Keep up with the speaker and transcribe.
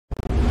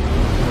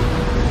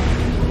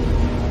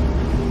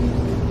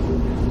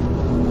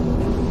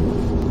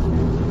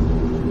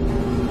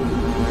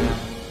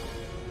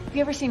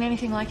ever seen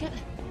anything like it?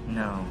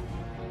 No.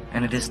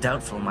 And it is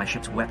doubtful my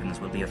ship's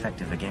weapons will be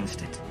effective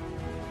against it.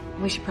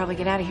 We should probably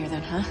get out of here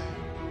then, huh?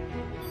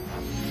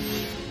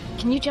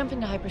 Can you jump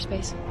into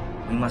hyperspace?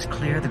 We must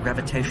clear the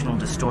gravitational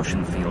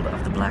distortion field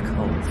of the black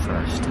hole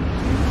first.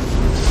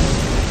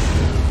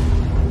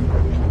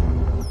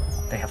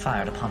 They have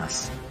fired upon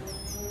us.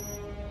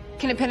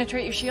 Can it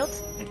penetrate your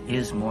shields? It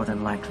is more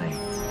than likely.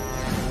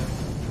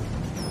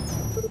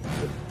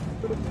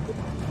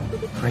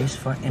 Brace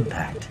for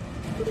impact.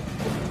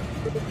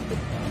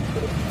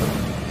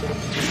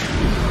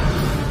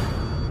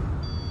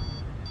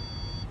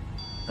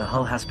 The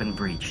hull has been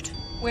breached.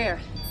 Where?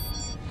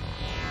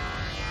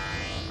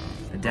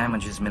 The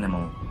damage is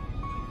minimal.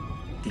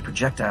 The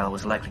projectile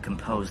was likely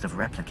composed of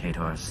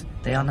replicators.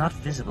 They are not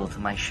visible to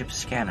my ship's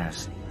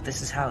scanners.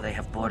 This is how they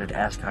have boarded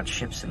Asgard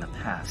ships in the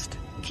past.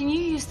 Can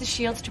you use the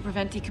shields to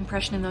prevent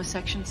decompression in those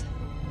sections?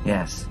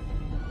 Yes.